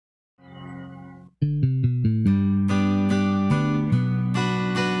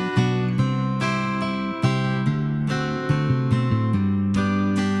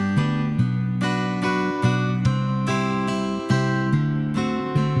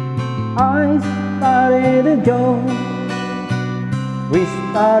I started a joke. We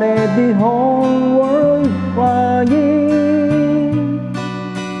started the whole world crying,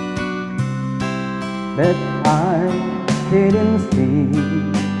 but I didn't see.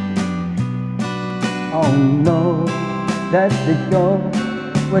 Oh no, that the joke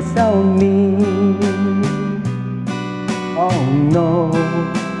was on me. Oh no,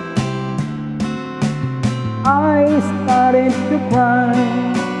 I started to cry.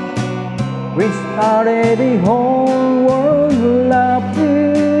 We started the whole world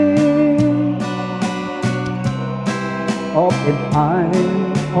laughing. Oh, if I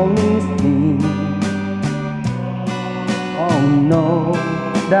only see. Oh no,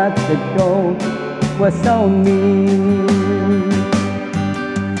 that the joke was on me.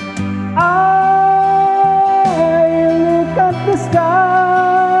 I look at the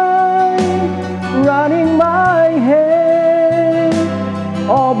sky, running my head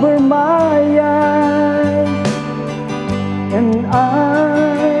over my eyes, and I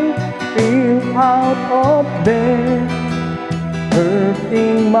feel out of bed,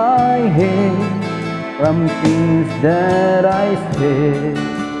 hurting my head from things that I said,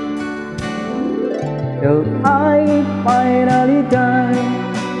 till I finally died.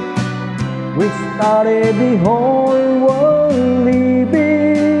 We started the whole world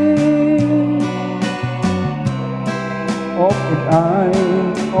living. Oh, if I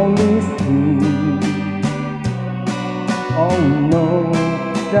only see. Oh no,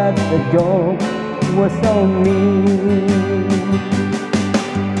 that the joke was on me.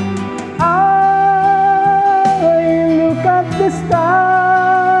 I look at the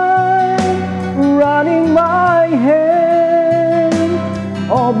sky, running my hand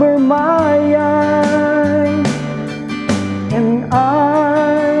over my eyes, and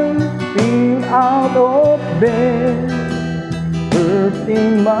I feel out of bed,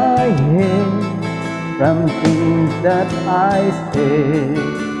 hurting my head from things that I said,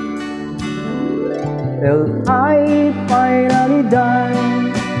 till I finally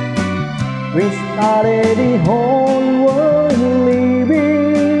died. We started the whole world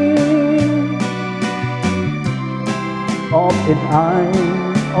living. Oh, if I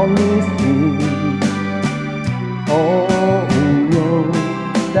only see. Oh no,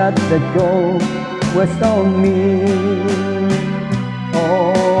 that the joke was on me.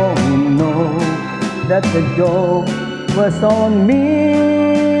 Oh no, that the joke was on me.